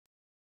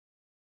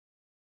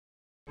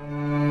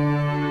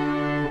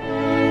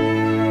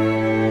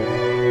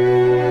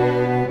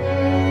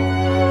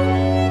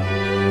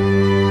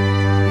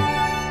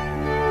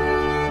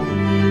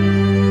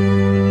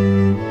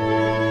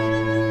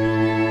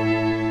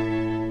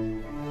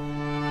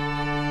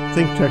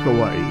ThinkTech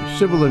Hawaii.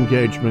 Civil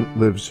engagement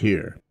lives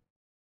here.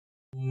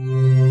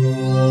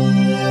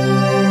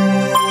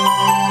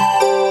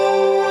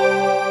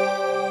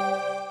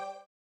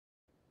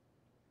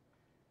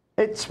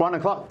 It's 1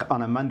 o'clock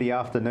on a Monday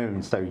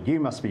afternoon, so you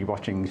must be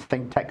watching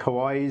ThinkTech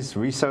Hawaii's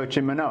Research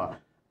in Manoa.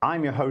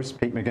 I'm your host,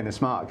 Pete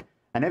Mouginis-Mark,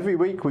 and every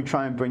week we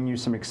try and bring you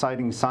some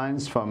exciting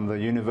science from the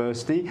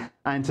university.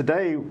 And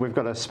today we've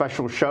got a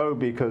special show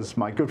because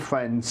my good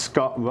friend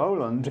Scott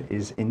Rowland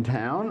is in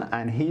town,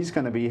 and he's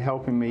going to be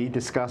helping me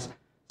discuss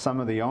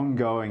some of the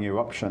ongoing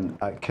eruption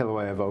at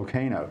Kilauea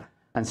Volcano.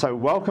 And so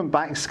welcome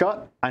back,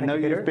 Scott. I know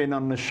you've been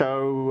on the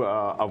show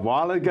a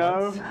while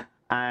ago. Yes.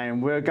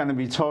 And we're going to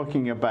be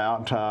talking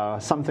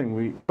about something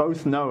we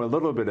both know a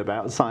little bit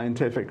about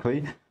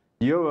scientifically.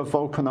 You're a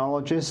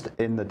volcanologist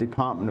in the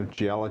Department of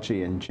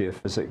Geology and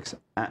Geophysics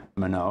at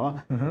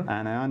Manoa.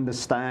 And I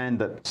understand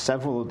that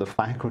several of the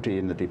faculty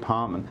in the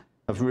department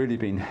have really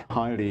been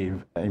highly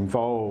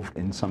involved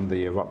in some of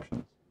the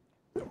eruptions.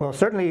 Well,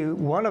 certainly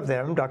one of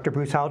them, Dr.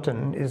 Bruce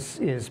Houghton,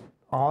 is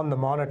on the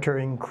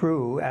monitoring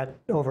crew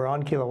over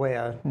on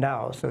Kilauea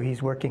now. So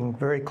he's working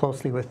very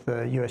closely with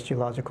the UH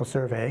Geological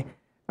Survey.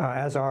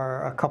 As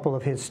are a couple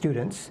of his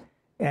students,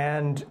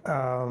 and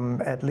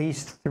at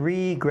least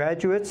 3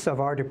 graduates of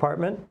our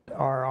department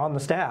are on the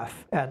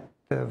staff at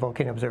the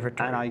Volcano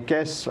Observatory. And I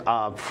guess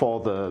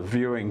for the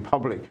viewing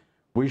public,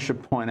 we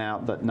should point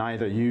out that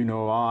neither you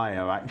nor I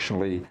are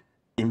actually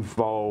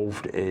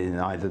involved in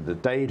either the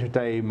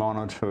day-to-day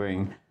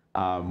monitoring.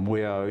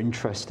 We are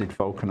interested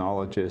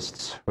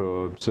volcanologists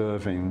who are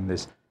observing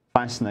this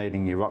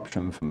fascinating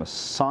eruption from a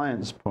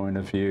science point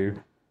of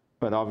view.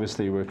 But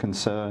obviously we're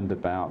concerned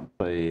about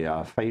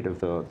the fate of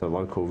the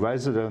local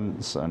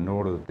residents and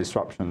all of the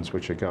disruptions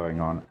which are going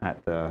on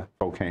at the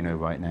volcano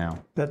right now.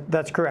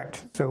 That's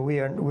correct. So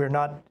we're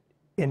not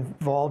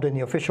involved in the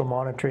official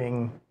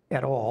monitoring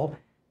at all.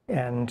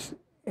 And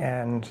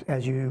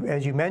as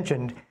you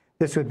mentioned,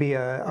 this would be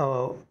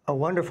a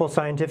wonderful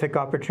scientific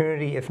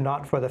opportunity if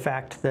not for the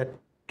fact that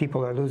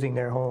people are losing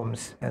their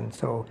homes. And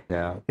so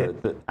yeah,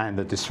 and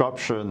the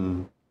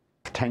disruption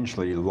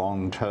potentially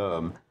long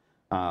term.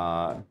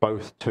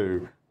 Both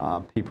to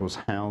people's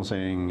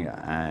housing,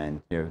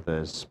 and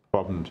there's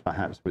problems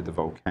perhaps with the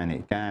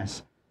volcanic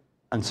gas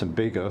and some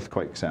big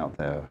earthquakes out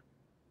there.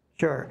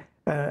 Sure,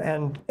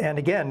 and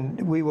again,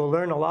 we will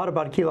learn a lot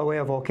about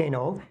Kilauea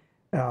Volcano,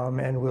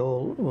 and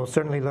we'll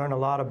certainly learn a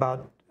lot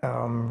about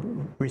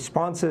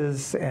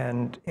responses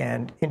and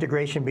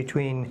integration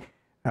between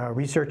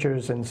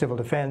researchers and civil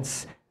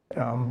defense.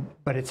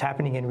 But it's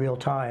happening in real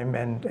time,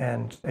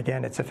 and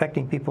again, it's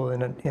affecting people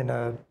in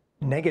a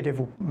negative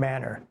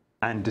manner.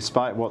 And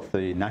despite what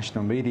the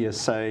national media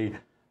say,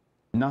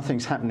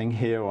 nothing's happening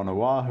here on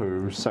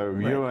Oahu. So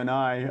right. You and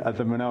I at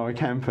the Manoa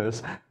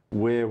campus,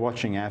 we're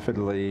watching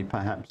avidly,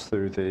 perhaps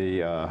through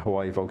the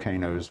Hawaii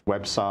Volcano's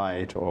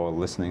website or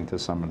listening to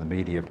some of the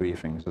media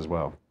briefings as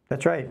well.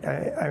 That's right.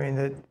 I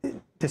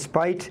mean,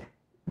 despite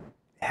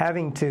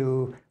having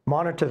to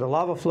monitor the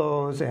lava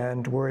flows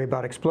and worry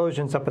about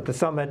explosions up at the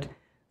summit,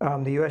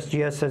 the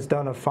USGS has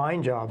done a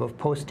fine job of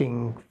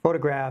posting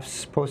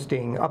photographs,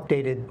 posting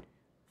updated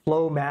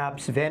flow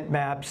maps, vent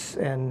maps,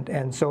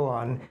 and so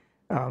on.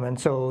 And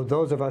so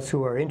those of us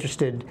who are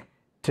interested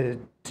to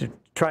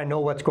try and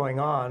know what's going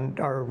on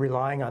are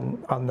relying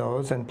on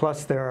those. And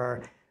plus there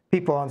are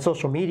people on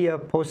social media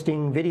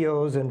posting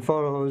videos and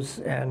photos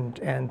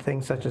and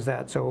things such as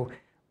that. So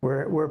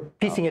we're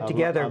piecing it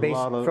together based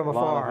from afar. A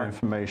lot of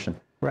information.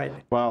 Right.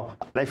 Well,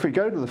 if we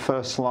go to the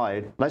first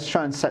slide, let's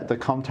try and set the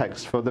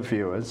context for the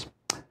viewers.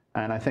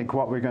 And I think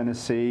what we're going to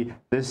see,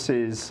 this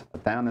is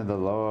down in the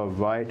lower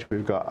right,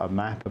 we've got a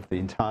map of the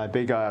entire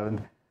Big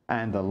Island,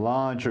 and the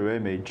larger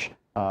image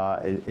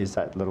is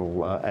that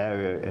little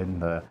area in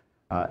the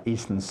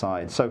eastern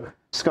side. So,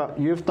 Scott,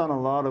 you've done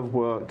a lot of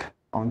work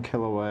on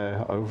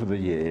Kilauea over the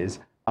years.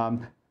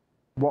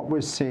 What we're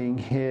seeing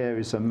here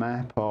is a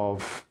map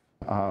of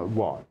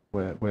what?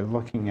 We're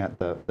looking at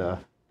the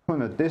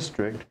Puna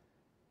district,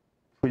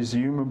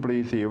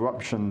 presumably the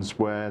eruptions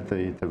where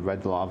the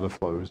red lava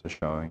flows are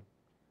showing.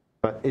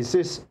 But is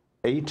this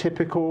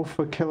atypical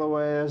for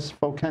Kilauea's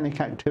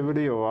volcanic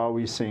activity, or are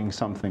we seeing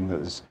something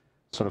that's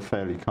sort of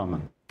fairly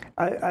common?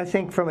 I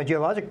think from a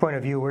geologic point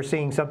of view, we're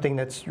seeing something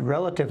that's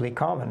relatively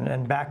common.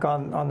 And back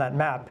on that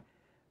map,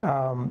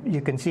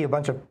 you can see a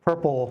bunch of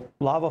purple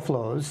lava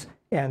flows,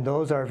 and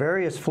those are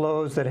various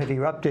flows that have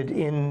erupted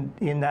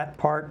in that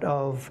part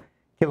of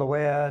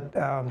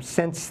Kilauea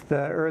since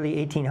the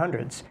early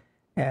 1800s.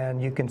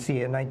 And you can see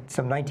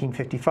some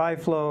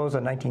 1955 flows, a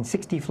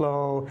 1960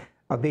 flow,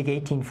 a big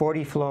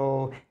 1840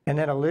 flow, and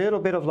then a little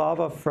bit of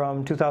lava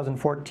from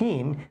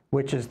 2014,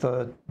 which is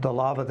the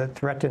lava that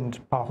threatened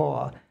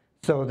Pahoa.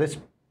 So this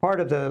part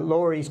of the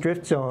Lower East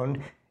Drift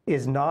Zone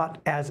is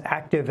not as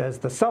active as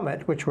the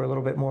summit, which we're a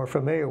little bit more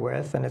familiar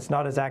with, and it's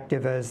not as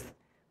active as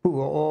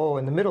Pu'u'o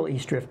in the Middle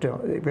East Drift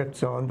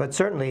Zone, but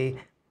certainly,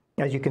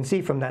 as you can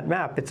see from that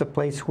map, it's a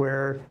place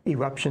where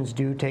eruptions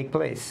do take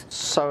place.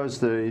 So as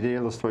the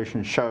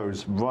illustration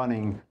shows,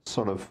 running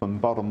sort of from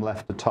bottom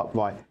left to top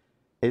right,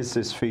 is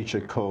this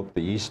feature called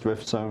the East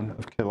Rift Zone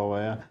of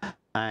Kilauea,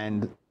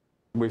 and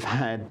we've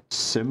had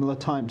similar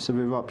types of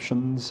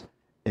eruptions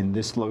in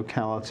this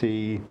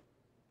locality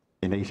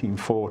in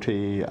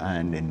 1840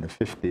 and in the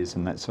 50s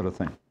and that sort of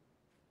thing.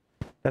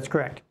 That's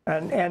correct.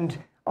 And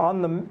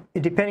on the,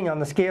 depending on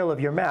the scale of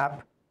your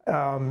map,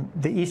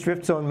 the East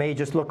Rift Zone may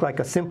just look like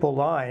a simple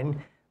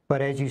line,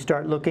 but as you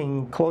start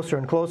looking closer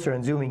and closer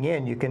and zooming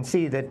in, you can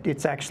see that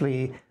it's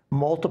actually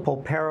multiple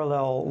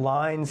parallel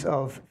lines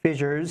of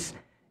fissures,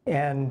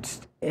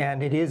 and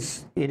it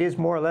is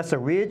more or less a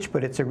ridge,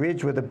 but it's a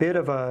ridge with a bit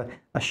of a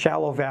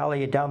shallow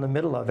valley down the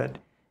middle of it.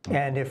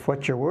 And if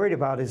what you're worried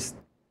about is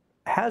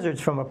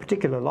hazards from a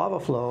particular lava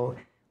flow,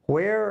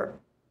 where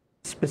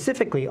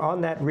specifically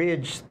on that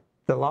ridge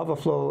the lava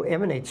flow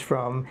emanates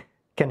from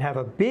can have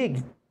a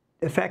big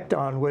effect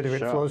on whether it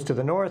flows to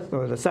the north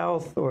or the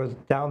south or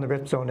down the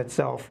rift zone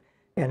itself.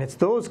 And it's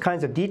those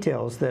kinds of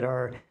details that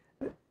are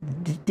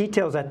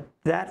details at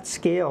that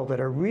scale that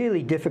are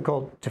really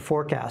difficult to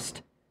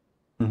forecast.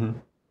 Mm-hmm.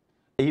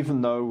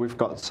 Even though we've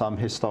got some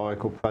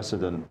historical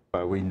precedent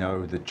where we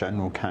know the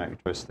general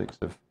characteristics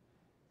of,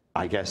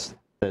 I guess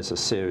there's a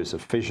series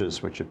of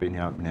fissures which have been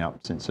opening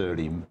up since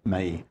early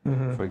May,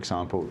 for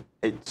example.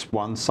 It's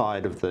one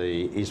side of the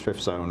East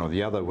Rift Zone or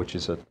the other, which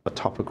is a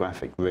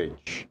topographic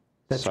ridge.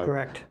 That's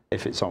correct.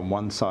 If it's on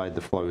one side,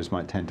 the flows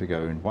might tend to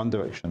go in one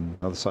direction,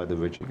 the other side of the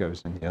ridge, it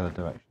goes in the other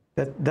direction.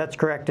 That's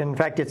correct. In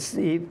fact, it's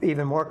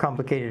even more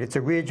complicated. It's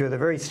a ridge with a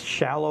very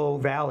shallow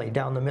valley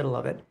down the middle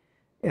of it.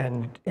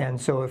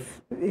 And so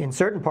if in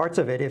certain parts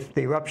of it, if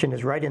the eruption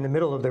is right in the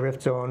middle of the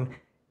rift zone,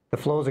 the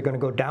flows are going to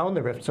go down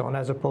the rift zone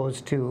as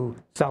opposed to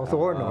south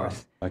or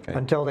north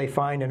until they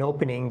find an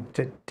opening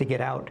to get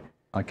out.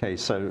 Okay,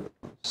 so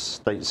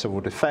State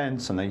Civil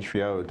Defense and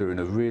HVO are doing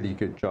a really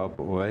good job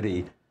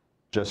already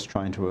just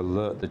trying to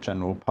alert the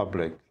general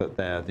public that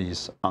there are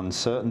these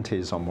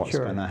uncertainties on what's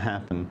going to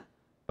happen,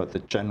 but the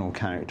general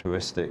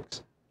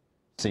characteristics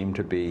seem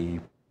to be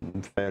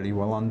fairly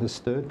well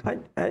understood.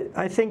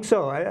 I think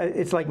so.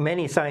 It's like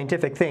many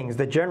scientific things.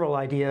 The general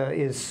idea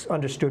is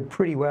understood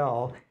pretty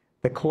well.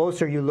 The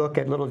closer you look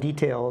at little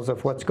details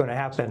of what's going to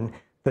happen,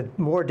 the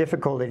more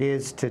difficult it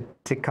is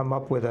to come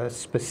up with a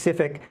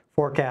specific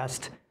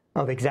forecast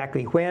of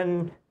exactly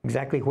when,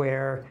 exactly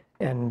where,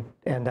 and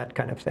that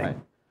kind of thing. Right.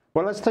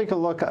 Well, let's take a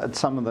look at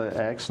some of the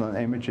excellent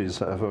images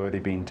that have already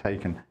been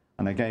taken.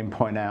 And again,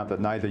 point out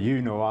that neither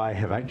you nor I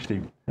have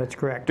actually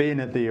been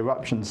at the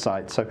eruption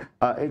site. So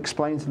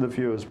explain to the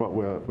viewers what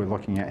we're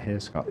looking at here,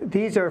 Scott.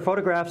 These are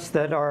photographs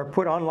that are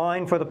put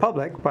online for the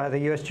public by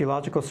the UH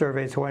Geological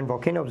Survey's Hawaiian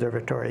Volcano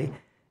Observatory.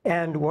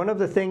 And one of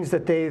the things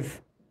that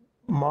they've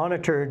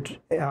monitored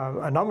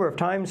a number of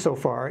times so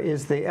far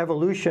is the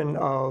evolution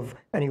of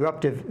an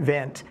eruptive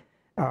vent.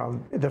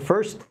 The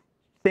first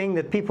thing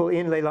that people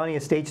in Leilani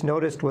Estates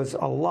noticed was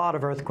a lot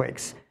of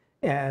earthquakes.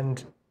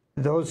 And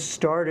those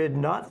started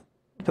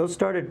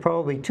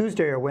probably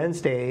Tuesday or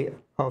Wednesday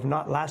of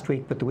not last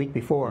week, but the week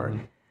before.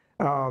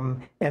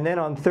 And then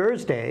on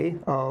Thursday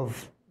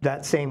of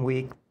that same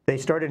week, they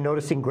started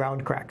noticing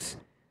ground cracks.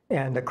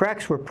 And the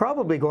cracks were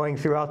probably going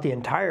throughout the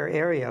entire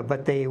area,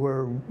 but they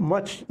were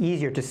much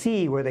easier to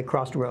see where they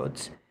crossed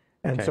roads.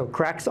 And so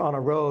cracks on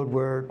a road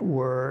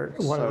were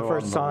one of the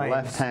first signs. On the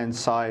left-hand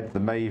side,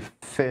 the May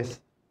 5th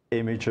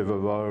image of a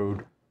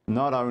road,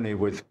 not only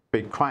with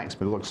big cracks,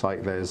 but it looks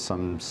like there's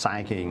some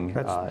sagging.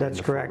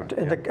 That's correct.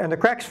 And the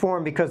cracks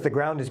form because the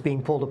ground is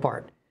being pulled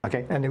apart.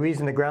 And the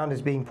reason the ground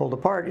is being pulled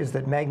apart is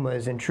that magma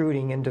is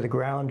intruding into the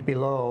ground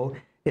below.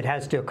 It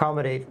has to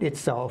accommodate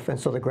itself, and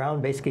so the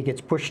ground basically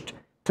gets pushed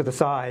to the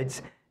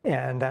sides,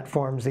 and that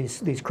forms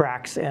these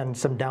cracks and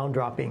some down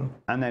dropping.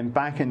 And then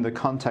back in the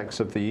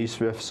context of the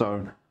East Rift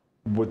Zone,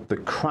 would the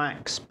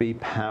cracks be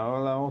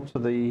parallel to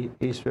the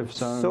East Rift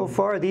Zone? So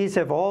far, these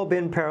have all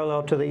been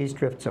parallel to the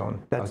East Rift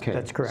Zone. That's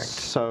correct.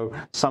 So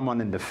someone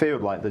in the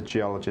field, like the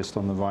geologist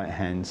on the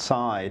right-hand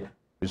side,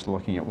 who's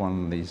looking at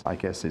one of these, I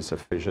guess it's a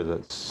fissure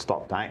that's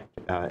stopped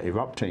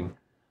erupting,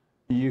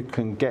 you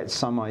can get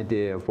some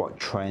idea of what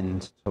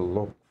trends to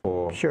look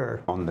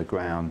for on the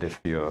ground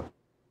if you're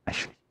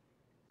actually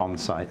on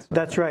site.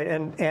 That's right,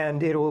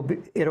 and it'll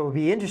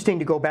be interesting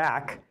to go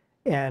back,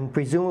 and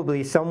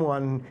presumably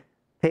someone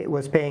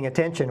was paying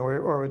attention,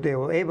 or they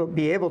will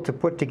be able to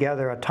put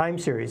together a time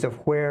series of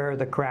where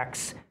the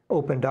cracks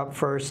opened up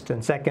first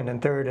and second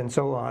and third and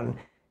so on,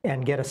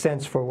 and get a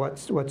sense for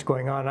what's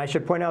going on. I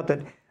should point out that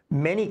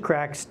many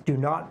cracks do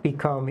not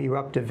become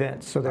eruptive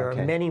vents, so there are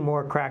many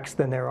more cracks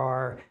than there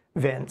are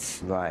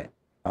vents. Right.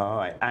 All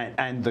right.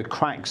 And the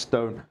cracks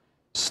don't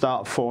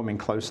start forming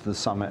close to the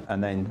summit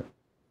and then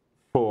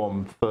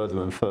form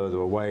further and further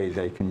away.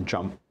 They can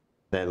jump.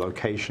 Their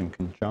location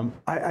can jump.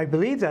 I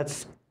believe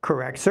that's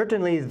correct.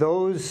 Certainly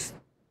those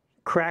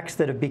cracks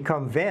that have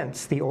become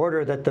vents, the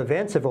order that the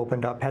vents have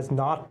opened up has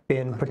not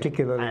been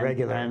particularly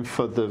regular. And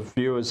for the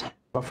viewers,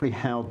 roughly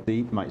how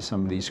deep might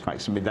some of these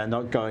cracks? I mean, they're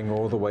not going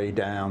all the way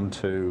down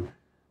to,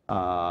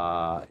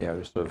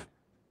 sort of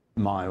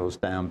miles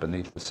down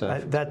beneath the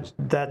surface.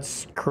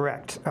 That's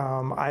correct.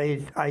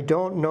 I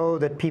don't know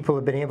that people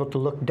have been able to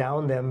look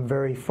down them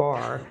very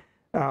far.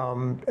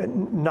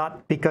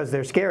 Not because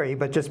they're scary,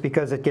 but just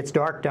because it gets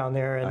dark down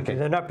there, and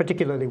they're not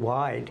particularly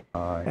wide,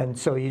 and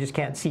so you just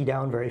can't see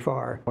down very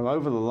far. Well,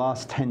 over the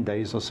last 10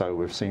 days or so,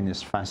 we've seen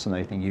this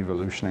fascinating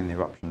evolution in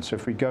eruptions. So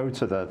if we go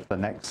to the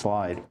next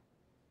slide,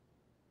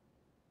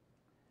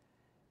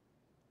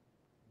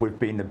 we've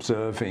been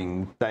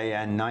observing day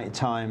and night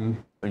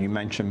time. You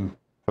mentioned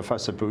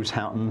Professor Bruce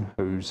Houghton,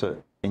 who's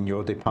in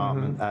your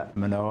department at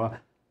Manoa,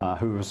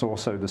 who was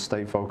also the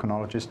state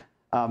volcanologist.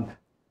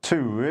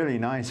 Two really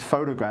nice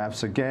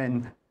photographs.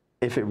 Again,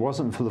 if it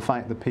wasn't for the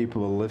fact that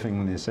people are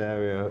living in this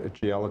area,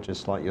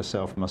 geologists like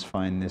yourself must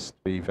find this to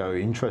be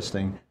very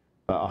interesting.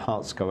 But our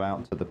hearts go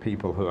out to the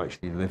people who are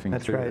actually living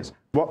through this.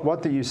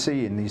 What do you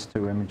see in these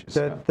two images?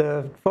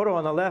 The photo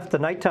on the left, the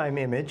nighttime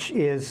image,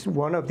 is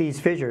one of these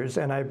fissures,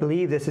 and I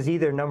believe this is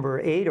either number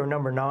 8 or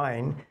number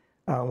 9,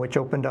 which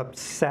opened up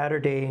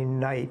Saturday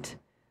night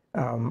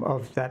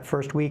of that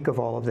first week of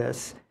all of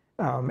this.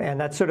 And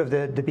that's sort of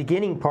the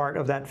beginning part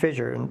of that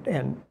fissure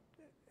and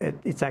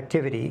its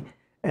activity.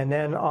 And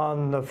then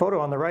on the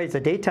photo on the right is a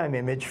daytime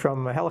image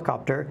from a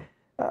helicopter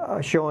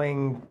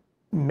showing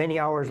many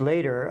hours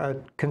later a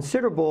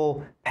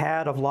considerable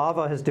pad of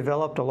lava has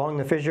developed along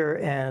the fissure,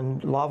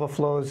 and lava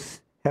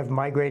flows have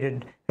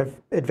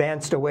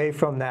advanced away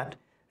from that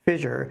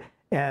fissure.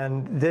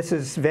 And this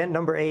is vent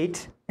number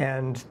 8,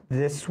 and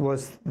this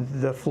was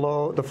the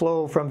flow. The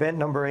flow from vent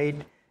number 8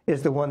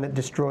 is the one that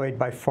destroyed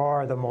by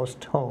far the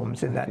most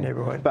homes in that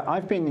neighborhood. But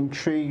I've been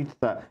intrigued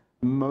that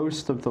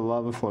most of the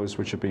lava flows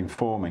which have been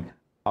forming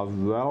are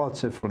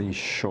relatively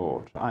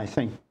short. I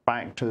think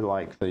back to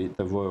like the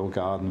Royal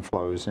Garden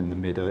flows in the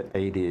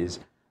mid-80s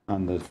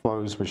and the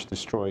flows which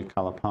destroyed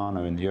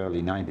Kalapana in the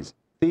early 90s.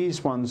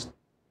 These ones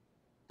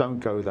don't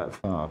go that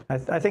far.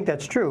 I think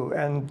that's true,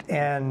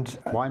 and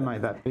why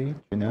might that be? Do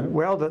you know?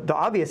 Well, the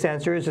obvious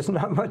answer is just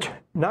not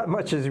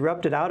much is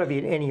erupted out of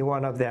any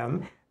one of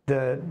them.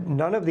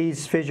 None of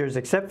these fissures,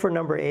 except for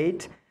number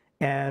 8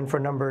 and for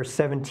number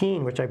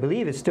 17, which I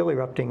believe is still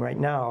erupting right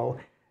now,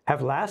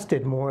 have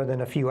lasted more than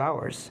a few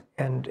hours,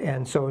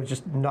 and so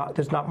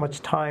there's not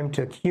much time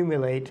to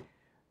accumulate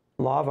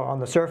lava on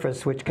the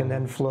surface, which can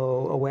then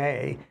flow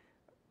away.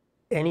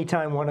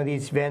 Anytime one of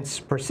these vents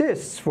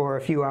persists for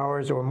a few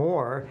hours or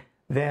more,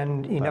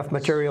 then enough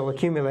material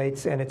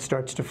accumulates and it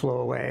starts to flow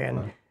away.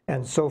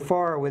 And so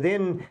far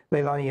within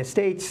Leilani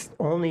Estates,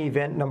 only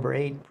vent number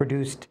 8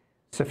 produced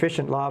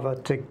sufficient lava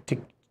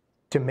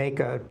to make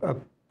a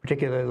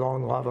particularly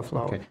long lava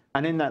flow. Okay.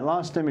 And in that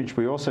last image,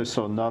 we also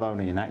saw not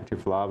only an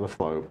active lava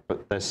flow,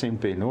 but there seemed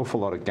to be an awful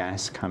lot of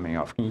gas coming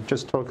off. Can you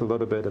just talk a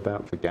little bit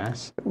about the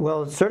gas?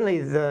 Well,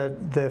 certainly the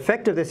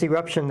effect of this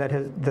eruption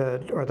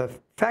the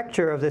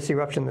factor of this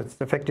eruption that's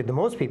affected the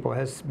most people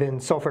has been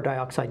sulfur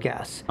dioxide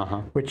gas,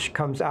 which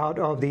comes out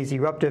of these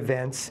eruptive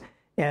vents.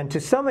 And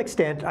to some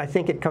extent, I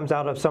think it comes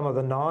out of some of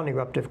the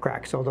non-eruptive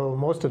cracks, although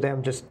most of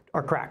them just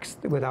are cracks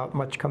without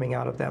much coming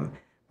out of them.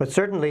 But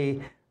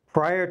certainly,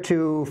 prior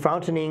to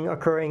fountaining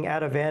occurring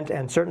at a vent,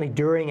 and certainly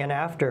during and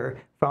after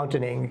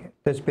fountaining,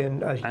 there's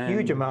been a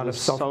huge amount of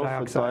sulfur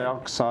dioxide. Sulfur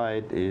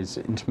dioxide is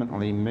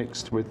intimately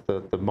mixed with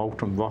the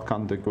molten rock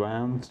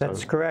underground.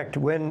 That's correct.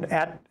 When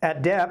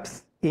at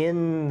depth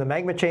in the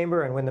magma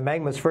chamber, and when the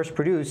magma is first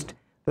produced,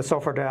 the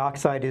sulfur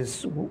dioxide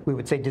is, we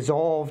would say,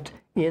 dissolved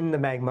in the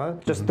magma,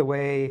 just the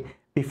way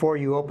before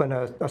you open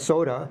a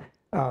soda,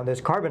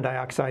 there's carbon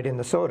dioxide in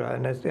the soda,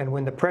 and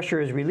when the pressure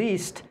is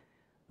released,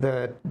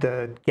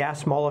 the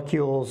gas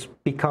molecules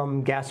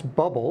become gas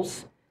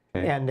bubbles,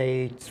 and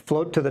they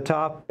float to the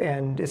top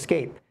and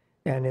escape.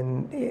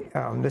 And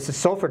this is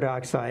sulfur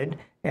dioxide,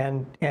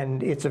 and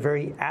it's a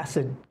very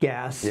acid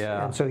gas,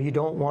 and so you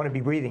don't want to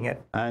be breathing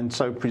it. And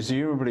so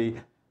presumably,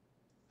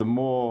 the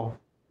more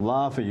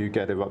lava you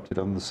get erupted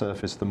on the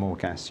surface, the more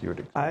gas you would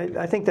expect.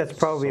 I think that's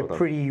probably a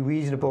pretty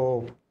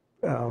reasonable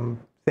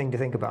thing to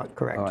think about,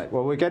 correct. All right,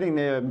 well, we're getting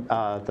near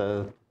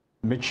the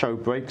mid-show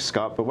break,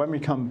 Scott, but when we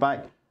come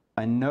back,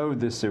 I know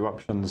this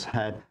eruption's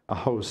had a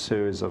whole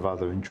series of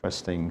other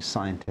interesting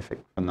scientific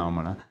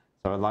phenomena,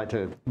 so I'd like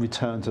to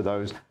return to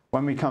those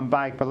when we come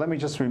back. But let me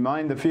just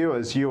remind the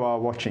viewers, you are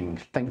watching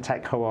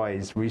ThinkTech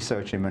Hawaii's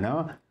Research in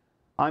Manoa.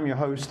 I'm your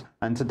host,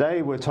 and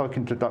today we're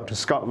talking to Dr.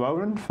 Scott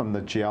Rowland from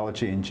the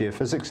Geology and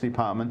Geophysics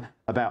Department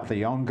about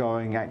the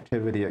ongoing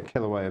activity at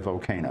Kilauea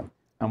Volcano.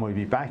 And we'll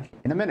be back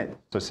in a minute,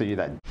 so see you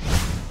then.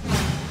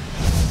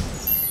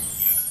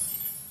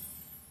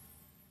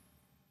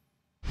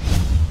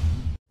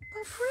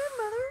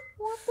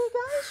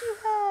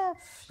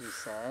 She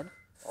said,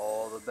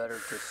 all the better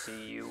to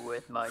see you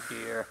with, my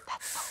dear.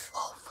 That's the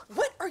wolf.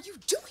 What are you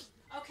doing?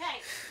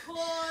 Okay,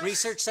 push.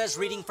 Research says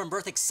reading from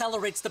birth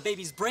accelerates the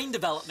baby's brain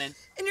development.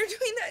 And you're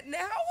doing that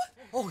now?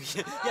 Oh,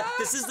 yeah,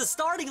 this is the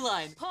starting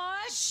line.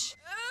 Push.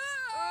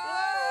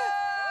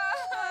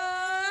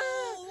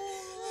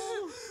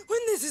 When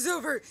this is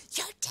over,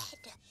 you're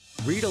dead.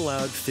 Read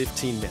aloud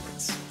 15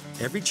 minutes.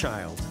 Every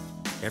child,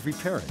 every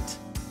parent,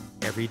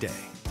 every day.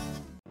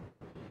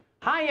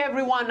 Hi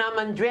everyone, I'm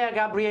Andrea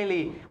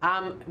Gabrieli.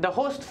 I'm the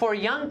host for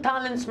Young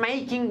Talents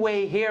Making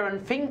Way here on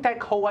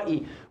ThinkTech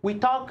Hawaii. We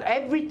talk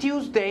every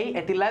Tuesday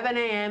at 11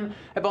 a.m.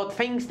 about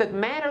things that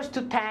matters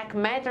to tech,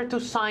 matter to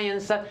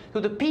science, to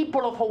the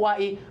people of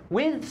Hawaii,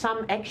 with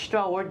some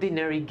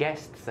extraordinary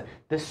guests,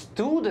 the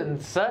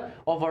students of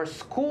our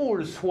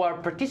schools who are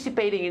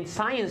participating in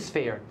science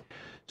fair.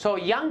 So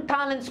Young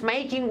Talents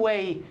Making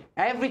Way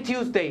every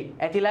Tuesday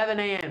at 11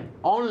 a.m.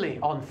 only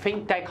on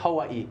ThinkTech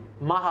Hawaii.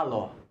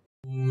 Mahalo.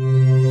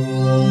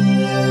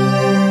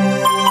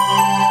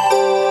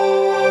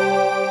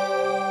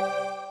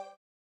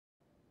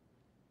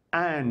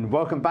 And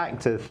welcome back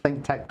to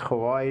ThinkTech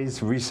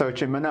Hawaii's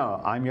Research in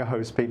Manoa. I'm your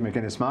host, Pete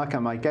Mouginis-Mark,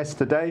 and my guest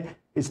today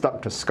is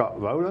Dr. Scott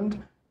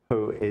Rowland,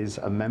 who is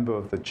a member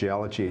of the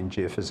Geology and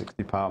Geophysics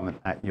Department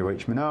at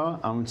UH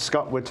Manoa. And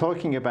Scott, we're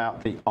talking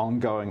about the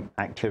ongoing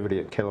activity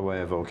at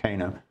Kilauea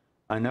Volcano.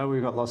 I know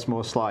we've got lots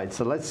more slides,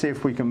 so let's see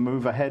if we can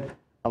move ahead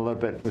a little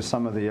bit with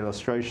some of the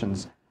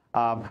illustrations.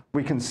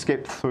 We can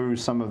skip through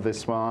some of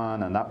this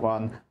one and that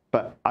one,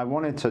 but I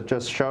wanted to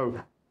just show,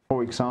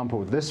 for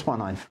example, this one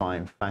I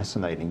find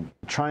fascinating,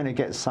 trying to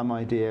get some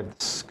idea of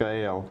the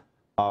scale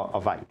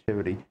of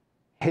activity.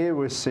 Here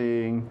we're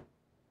seeing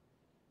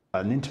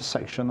an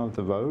intersection of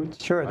the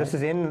roads. Sure, right? This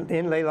is in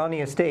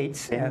Leilani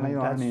Estates. In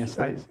Leilani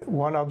Estates.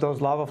 One of those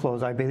lava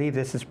flows. I believe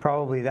this is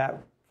probably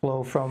that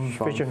flow from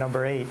fissure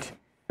number 8.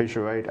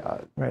 Fissure 8,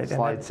 right,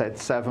 slide said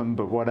 7,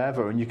 but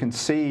whatever. And you can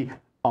see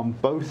on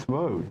both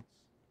roads.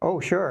 Oh,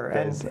 sure.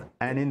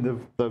 And in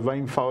the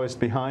rainforest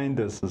behind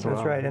us as well.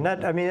 That's right. And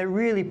that, I mean, it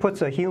really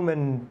puts a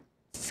human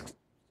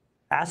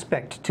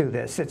aspect to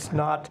this. It's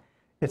not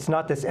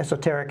this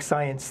esoteric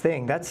science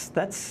thing.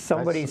 That's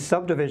somebody's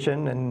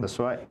subdivision, and that's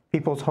right.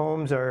 People's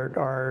homes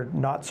are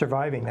not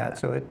surviving that.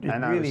 So it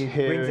really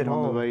brings it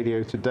home. On the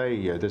radio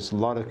today, there's a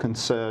lot of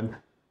concern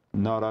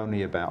not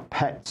only about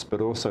pets,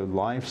 but also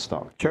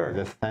livestock. Sure.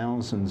 There are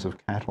thousands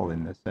of cattle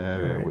in this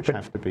area which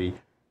have to be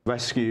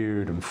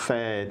rescued and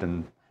fed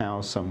and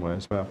housed somewhere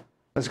as well.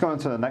 Let's go on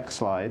to the next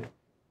slide,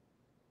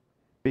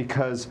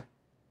 because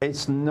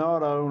it's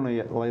not only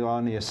at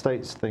Leilani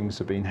Estates things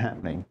have been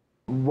happening.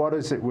 What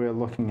is it we're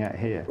looking at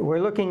here?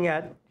 We're looking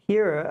at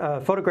here a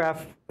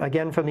photograph,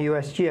 again from the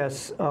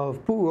USGS,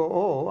 of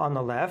Pu'u'o on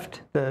the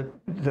left,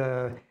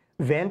 the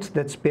vent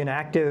that's been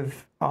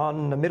active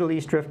on the Middle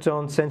East Drift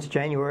Zone since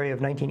January of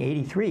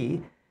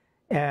 1983.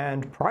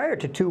 And prior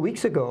to 2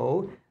 weeks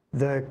ago,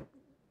 the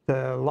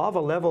lava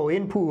level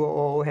in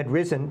Pu'u'o had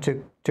risen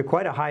to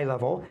quite a high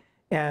level,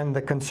 and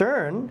the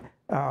concern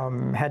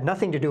had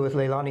nothing to do with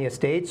Leilani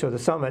Estates or the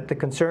summit. The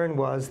concern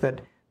was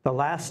that the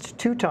last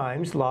 2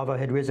 times lava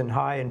had risen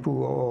high in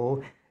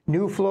Pu'u'o,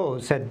 new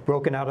flows had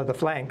broken out of the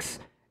flanks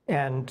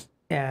and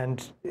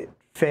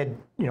fed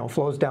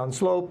flows down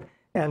slope.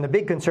 And the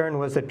big concern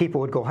was that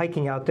people would go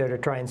hiking out there to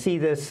try and see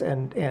this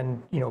and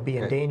be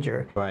in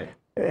danger. Right.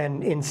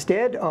 And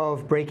instead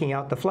of breaking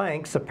out the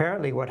flanks,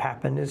 apparently what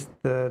happened is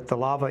the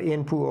lava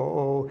in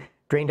Pu'u'o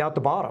drained out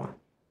the bottom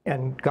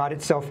and got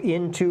itself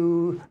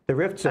into the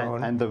rift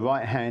zone. And the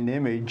right-hand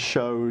image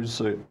shows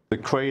the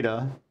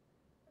crater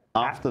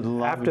after the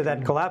lava. After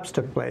that collapse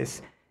took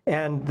place.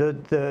 And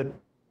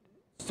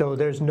so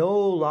there's no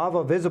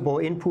lava visible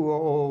in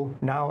Pu'u'o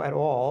now at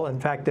all.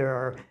 In fact, there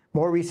are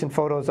more recent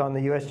photos on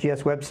the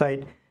USGS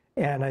website,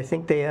 and I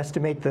think they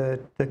estimate the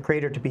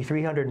crater to be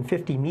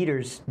 350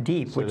 meters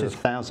deep, so which is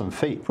 1,000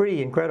 feet.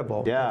 Pretty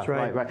incredible. Yeah, that's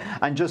right. Right.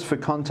 And just for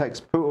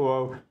context,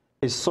 Pu'u'o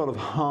is sort of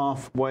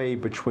halfway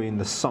between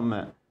the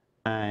summit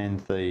and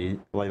the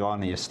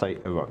Leilani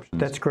Estate eruptions.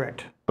 That's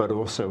correct. But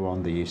also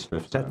on the East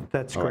Rift Zone.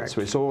 That's correct. Right,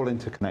 so it's all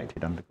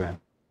interconnected underground.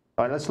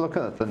 All right, let's look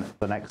at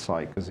the next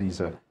slide, because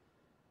these are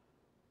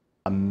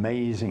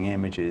amazing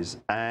images.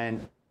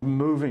 And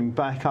moving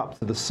back up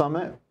to the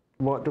summit,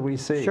 what do we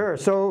see? Sure.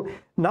 So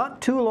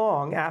not too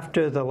long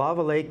after the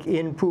lava lake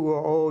in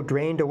Pu'u'o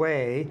drained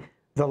away,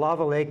 the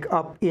lava lake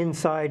up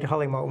inside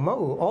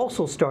Halemaumau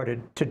also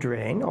started to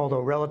drain, although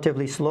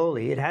relatively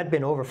slowly. It had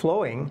been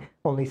overflowing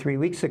only 3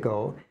 weeks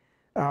ago,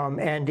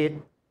 and it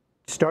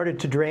started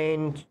to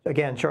drain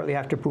again shortly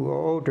after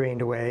Pu'u'o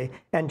drained away,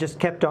 and just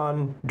kept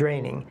on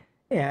draining.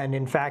 And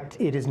in fact,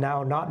 it is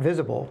now not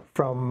visible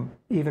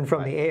even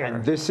from the air.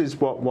 And this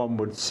is what one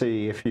would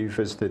see if you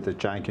visited the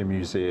Jaguar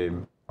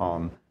Museum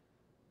on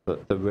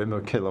the rim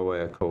of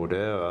Kilauea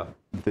caldera.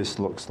 This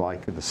looks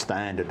like the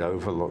standard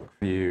overlook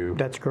view.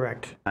 That's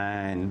correct.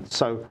 And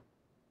so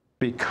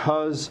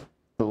because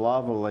the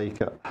lava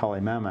lake at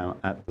Halemaumau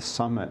at the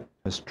summit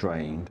has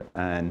drained,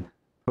 and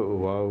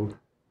Pu'u'o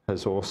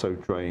has also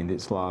drained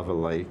its lava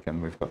lake,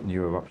 and we've got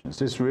new eruptions,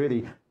 this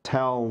really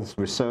tells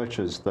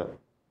researchers that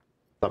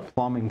the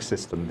plumbing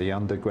system, the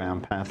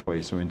underground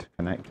pathways, are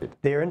interconnected.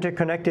 They're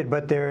interconnected,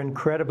 but they're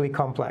incredibly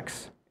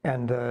complex.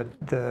 And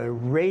the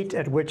rate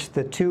at which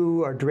the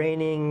two are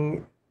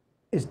draining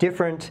is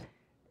different.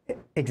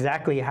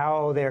 Exactly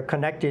how they're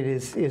connected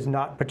is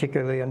not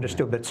particularly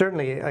understood. But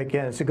certainly,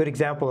 again, it's a good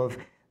example of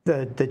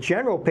the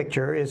general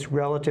picture is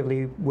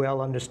relatively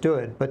well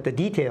understood, but the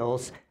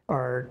details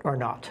are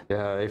not.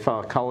 Yeah, if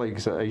our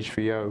colleagues at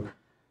HVO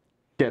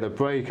get a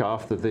break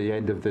after the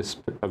end of this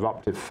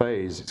eruptive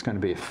phase, it's going to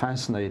be a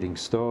fascinating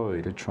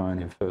story to try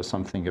and infer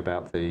something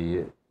about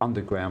the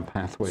underground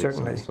pathways.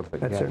 Certainly, and stuff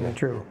like that's certainly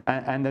true.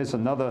 And there's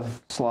another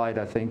slide,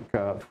 I think,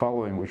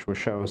 following, which will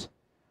show us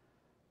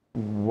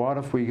what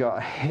have we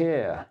got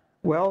here.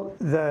 Well,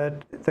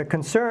 the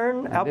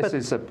concern... This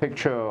is a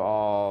picture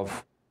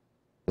of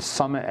the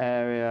summit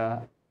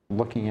area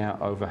looking out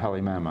over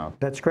Halemaumau.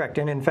 That's correct.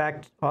 And in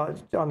fact,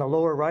 on the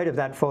lower right of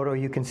that photo,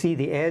 you can see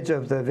the edge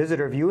of the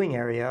visitor viewing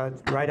area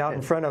right out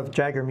in front of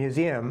Jagger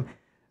Museum.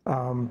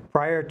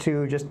 Prior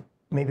to just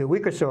maybe a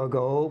week or so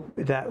ago,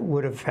 that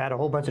would have had a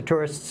whole bunch of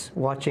tourists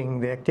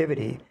watching the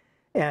activity.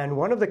 And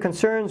one of the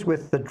concerns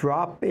with the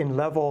drop in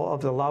level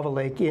of the lava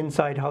lake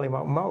inside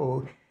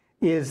Halemaumau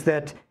is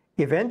that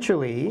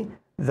eventually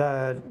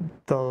the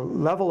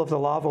level of the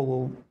lava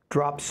will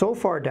drop so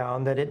far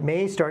down that it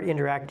may start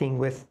interacting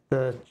with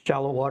the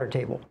shallow water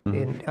table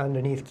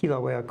underneath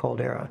Kilauea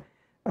caldera.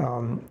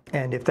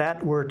 And if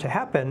that were to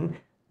happen,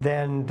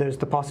 then there's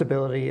the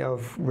possibility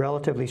of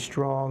relatively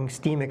strong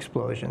steam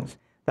explosions.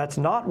 That's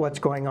not what's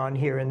going on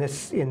here in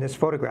this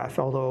photograph,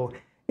 although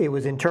it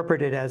was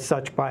interpreted as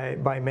such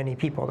by many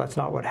people. That's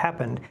not what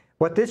happened.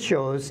 What this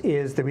shows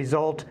is the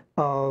result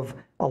of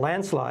a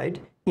landslide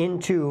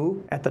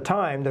into, at the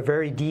time, the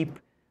very deep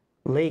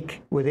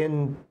lake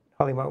within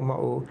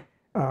Halemaumau,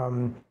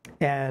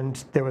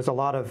 and there was a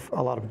lot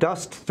of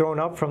dust thrown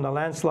up from the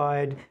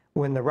landslide.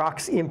 When the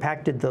rocks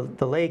impacted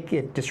the lake,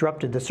 it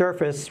disrupted the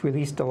surface,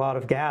 released a lot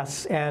of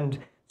gas and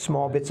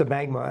small bits of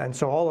magma, and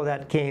so all of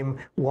that came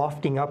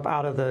wafting up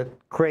out of the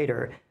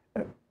crater.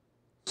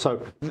 So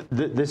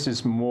this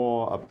is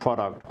more a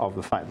product of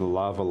the fact the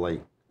lava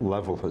lake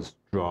level has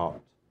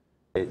dropped.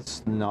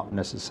 It's not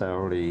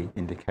necessarily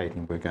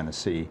indicating we're going to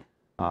see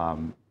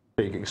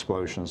big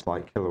explosions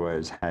like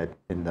Kilauea's had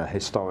in the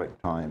historic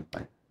time.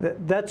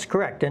 That's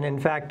correct. And in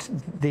fact,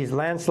 these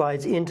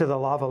landslides into the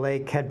lava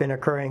lake had been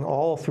occurring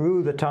all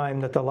through the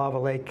time that the lava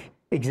lake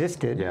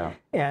existed. Yeah.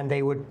 And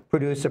they would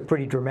produce a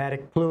pretty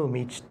dramatic plume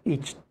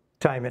each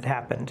time it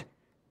happened.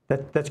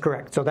 That's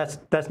correct. So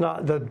that's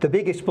not the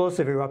big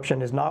explosive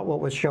eruption is not what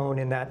was shown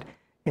in that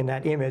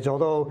image.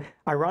 Although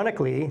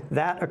ironically,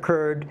 that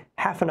occurred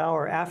half an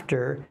hour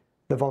after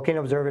the Volcano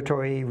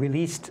Observatory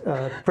released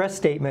a press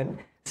statement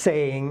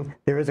saying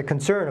there is a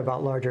concern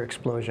about larger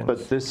explosions.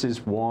 But this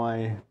is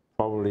why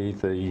probably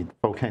the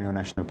Volcano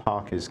National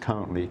Park is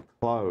currently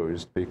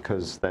closed,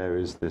 because there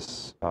is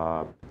this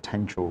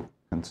potential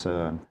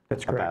concern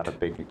about a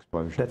big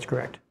explosion. That's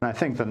correct. And I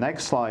think the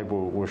next slide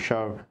will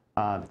show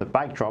the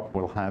backdrop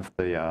will have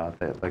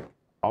the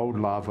old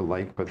lava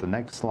lake, but the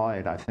next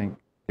slide I think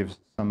gives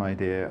some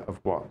idea of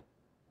what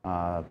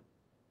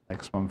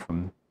next one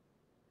from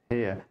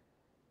here.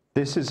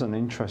 This is an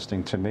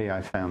interesting, to me,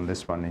 I found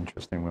this one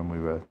interesting when we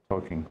were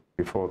talking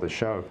before the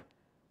show.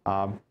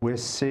 We're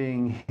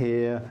seeing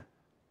here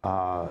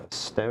a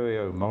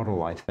stereo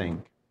model, I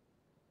think,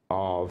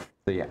 of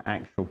the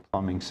actual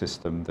plumbing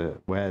system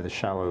where the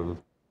shallow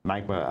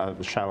magma,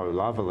 the shallow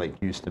lava lake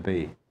used to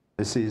be.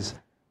 This is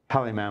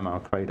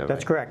Halemaumau crater.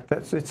 That's correct.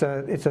 It's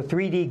a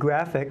 3D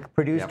graphic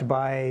produced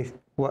by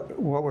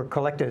what were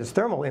collected as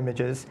thermal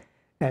images,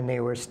 and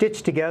they were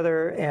stitched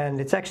together, and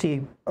it's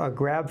actually a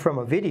grab from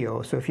a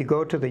video. So if you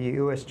go to the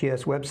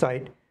USGS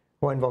website,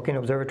 Hawaiian Volcano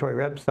Observatory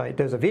website,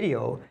 there's a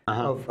video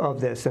of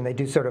this, and they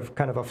do sort of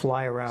kind of a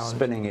fly around.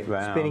 Spinning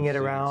it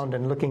around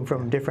and looking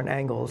from different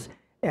angles.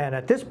 And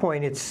at this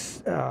point, it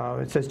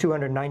says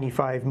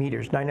 295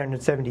 meters,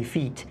 970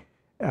 feet.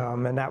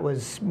 And that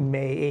was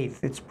May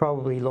 8th. It's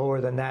probably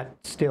lower than that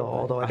still,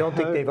 although I don't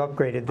think they've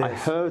upgraded this. I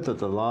heard that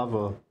the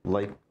lava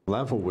lake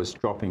level was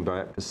dropping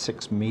by up to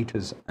 6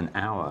 meters an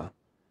hour.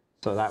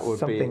 So that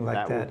would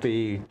would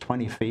be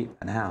 20 feet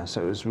an hour.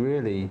 So it was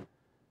really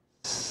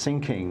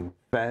sinking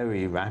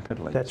very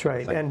rapidly. That's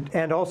right.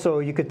 And also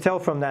you could tell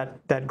from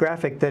that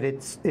graphic that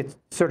it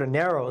sort of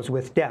narrows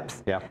with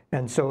depth. Yeah.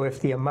 And so if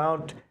the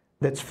amount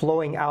that's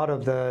flowing out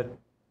of the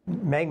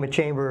magma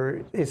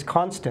chamber is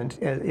constant,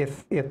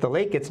 if the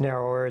lake gets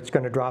narrower, it's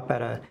going to drop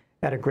at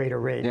a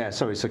greater rate. Yeah,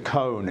 so it's a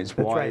cone. It's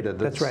wider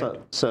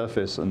the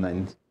surface and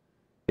then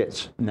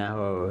gets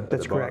narrower at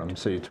the bottom,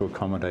 so to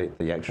accommodate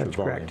the extra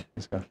volume.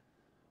 Correct.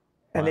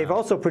 And they've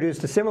also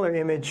produced a similar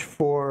image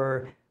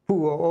for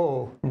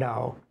Pu'u'o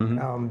now.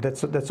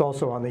 That's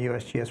also on the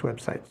USGS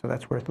website, so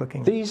that's worth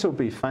looking at. These will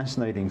be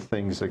fascinating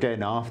things,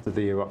 again, after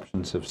the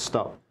eruptions have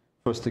stopped,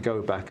 for us to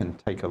go back and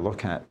take a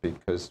look at,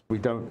 because we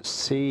don't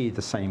see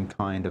the same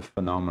kind of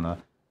phenomena.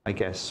 I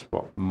guess,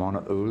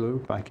 Mauna Ulu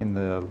back in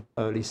the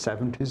early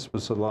 70s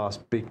was the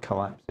last big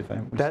collapse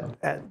event.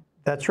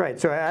 That's right.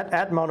 So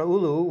at Mauna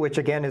Ulu, which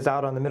again is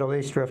out on the Middle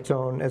East Rift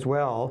Zone as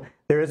well,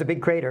 there is a big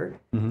crater,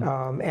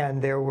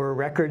 and there were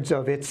records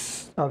of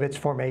its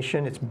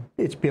formation,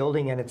 its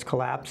building, and its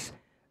collapse.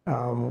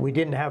 We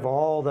didn't have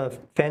all the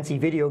fancy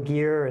video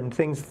gear and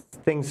things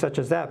such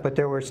as that, but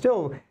there were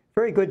still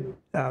very good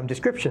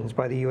descriptions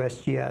by the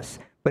USGS.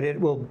 But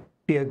it will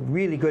be a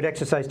really good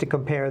exercise to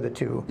compare the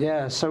two.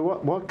 Yeah. So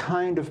what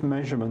kind of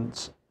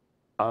measurements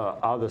are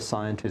other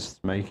scientists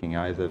making,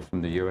 either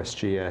from the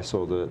USGS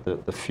or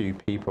the few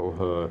people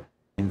who are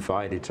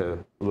invited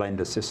to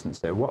lend assistance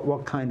there?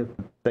 What kind of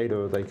data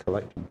are they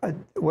collecting?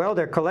 Well,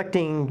 they're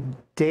collecting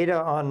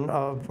data on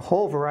a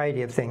whole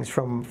variety of things,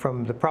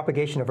 from the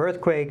propagation of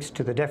earthquakes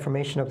to the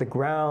deformation of the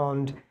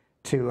ground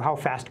to how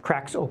fast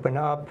cracks open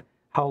up,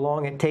 how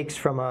long it takes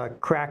from a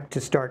crack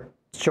to start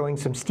showing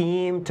some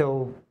steam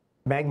till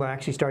magma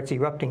actually starts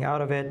erupting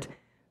out of it,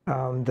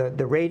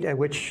 the rate at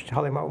which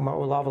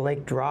Halemaumau lava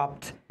lake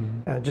dropped.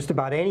 Just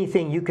about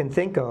anything you can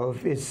think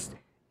of is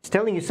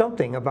telling you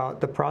something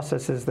about the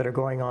processes that are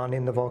going on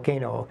in the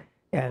volcano.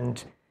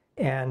 And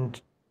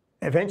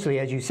eventually,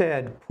 as you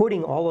said,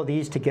 putting all of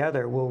these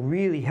together will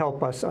really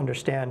help us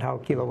understand how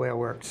Kilauea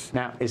works.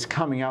 Now, it's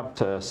coming up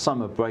to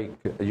summer break.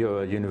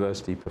 You're a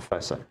university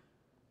professor.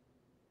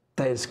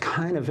 There's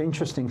kind of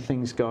interesting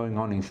things going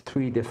on in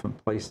 3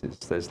 different places.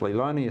 There's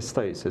Leilani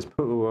Estates, there's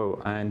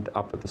Pu'uo, and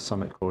up at the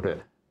summit called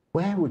it.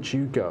 Where would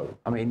you go?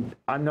 I mean,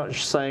 I'm not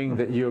saying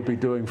that you'll be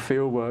doing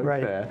field work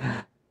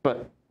there,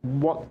 but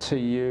what to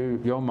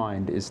your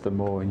mind is the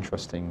more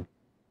interesting?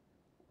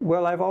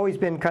 Well, I've always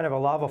been kind of a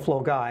lava flow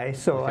guy,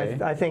 so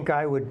I think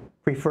I would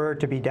prefer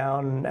to be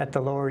down at the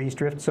lower East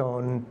Rift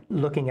Zone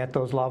looking at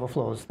those lava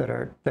flows that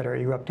are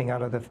erupting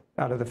out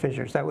of the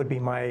fissures. That would be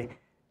my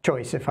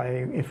choice if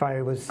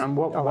I was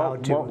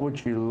allowed to. What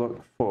would you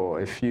look for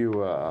if you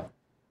were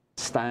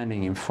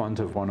standing in front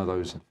of one of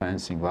those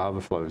advancing lava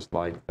flows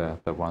like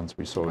the ones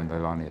we saw in the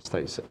Leilani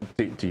Estates?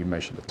 Do you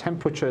measure the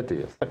temperature,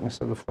 the thickness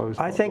of the flows?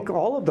 I think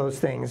all of those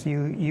things.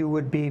 You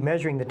would be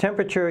measuring the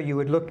temperature. You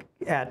would look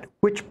at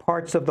which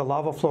parts of the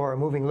lava flow are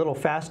moving a little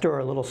faster or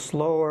a little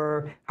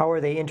slower. How are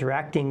they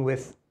interacting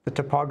with the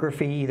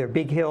topography, either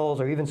big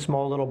hills or even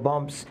small little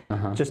bumps,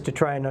 just to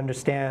try and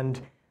understand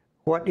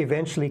what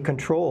eventually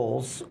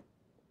controls.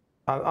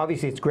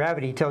 Obviously, it's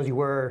gravity tells you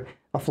where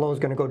a flow is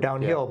going to go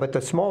downhill, but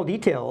the small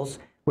details,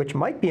 which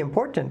might be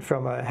important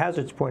from a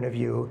hazards point of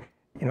view,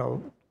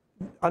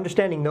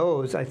 understanding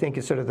those, I think,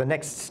 is sort of the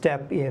next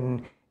step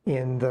in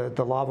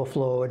the lava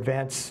flow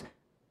advance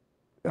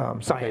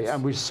science. Okay,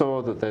 and we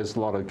saw that there's a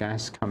lot of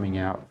gas coming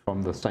out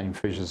from the same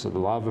fissures that the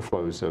lava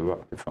flows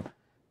erupted from.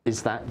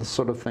 Is that the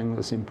sort of thing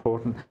that's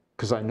important?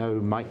 Because I know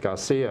Mike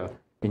Garcia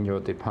in your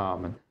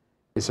department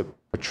is a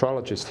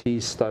petrologist. He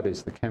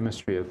studies the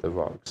chemistry of the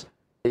rocks.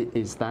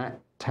 Is that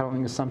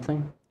telling us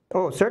something?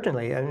 Oh,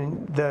 certainly. I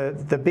mean,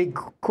 the big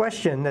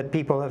question that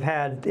people have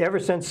had ever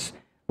since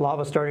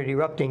lava started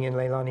erupting in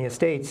Leilani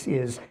Estates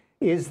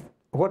is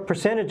what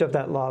percentage of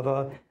that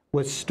lava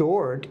was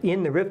stored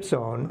in the rift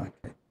zone,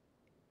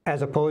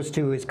 as opposed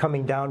to is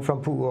coming down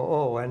from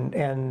Pu'uo'o.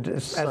 And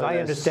as I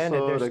understand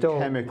it, they're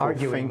still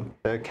arguing.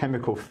 There are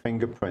chemical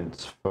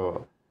fingerprints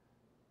for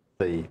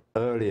the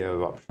earlier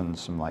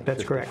eruptions from like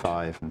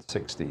 55 and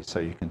 60,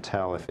 so you can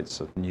tell if it's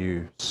a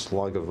new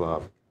slug of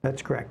lava.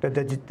 That's correct. The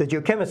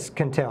geochemists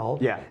can tell,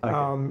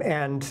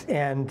 and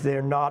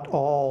they're not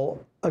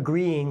all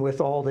agreeing with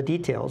all the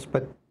details.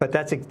 But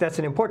that's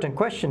an important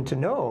question to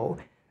know,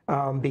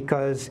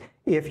 because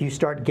if you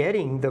start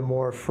getting the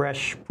more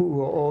fresh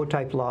Pu'uo'o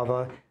type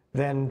lava,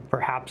 then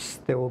perhaps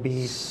there will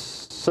be.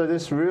 So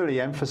this really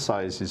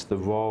emphasizes the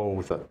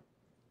role that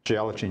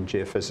Geology and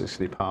Geophysics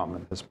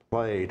Department has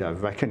played.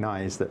 I've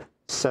recognized that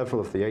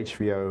several of the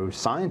HVO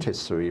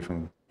scientists are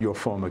even your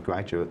former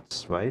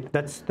graduates, right?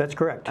 That's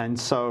correct. And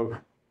so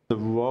the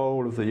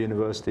role of the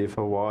University of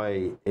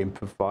Hawaii in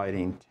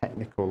providing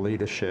technical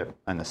leadership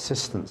and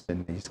assistance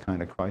in these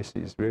kind of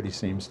crises really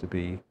seems to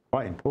be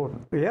quite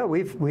important. Yeah,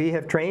 we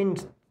have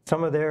trained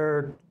some of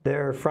their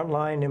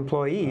frontline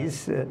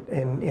employees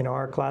in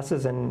our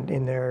classes and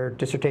in their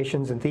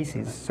dissertations and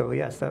theses. So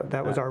yes,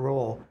 that was our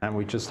role. And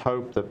we just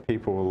hope that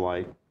people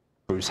like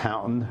Bruce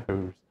Houghton,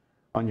 who's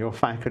on your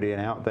faculty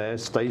and out there,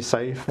 stay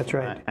safe. That's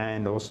right.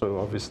 And also,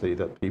 obviously,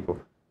 that people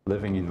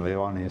living in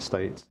Leilani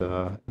Estates,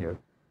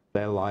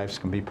 their lives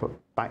can be put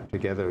back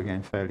together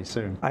again fairly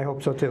soon. I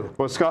hope so too.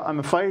 Well, Scott, I'm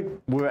afraid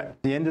we're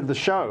at the end of the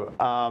show.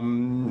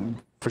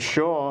 For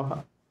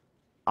sure,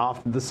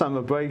 after the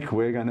summer break,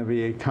 we're going to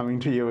be coming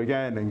to you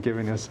again and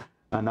giving us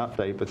an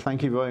update. But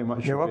thank you very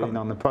much for being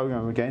on the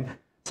program again.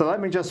 So let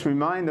me just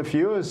remind the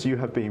viewers, you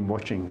have been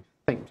watching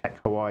ThinkTech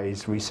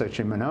Hawaii's Research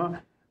in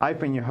Manoa. I've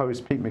been your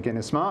host, Pete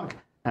Mouginis-Mark,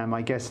 and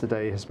my guest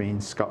today has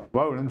been Scott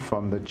Rowland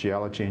from the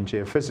Geology and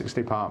Geophysics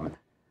Department.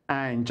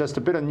 And just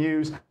a bit of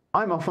news,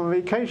 I'm off on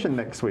vacation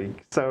next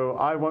week, so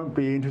I won't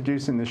be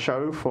introducing the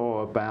show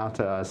for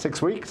about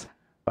 6 weeks,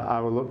 but I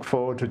will look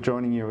forward to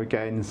joining you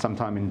again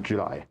sometime in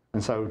July.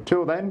 And so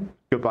till then,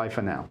 goodbye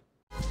for now.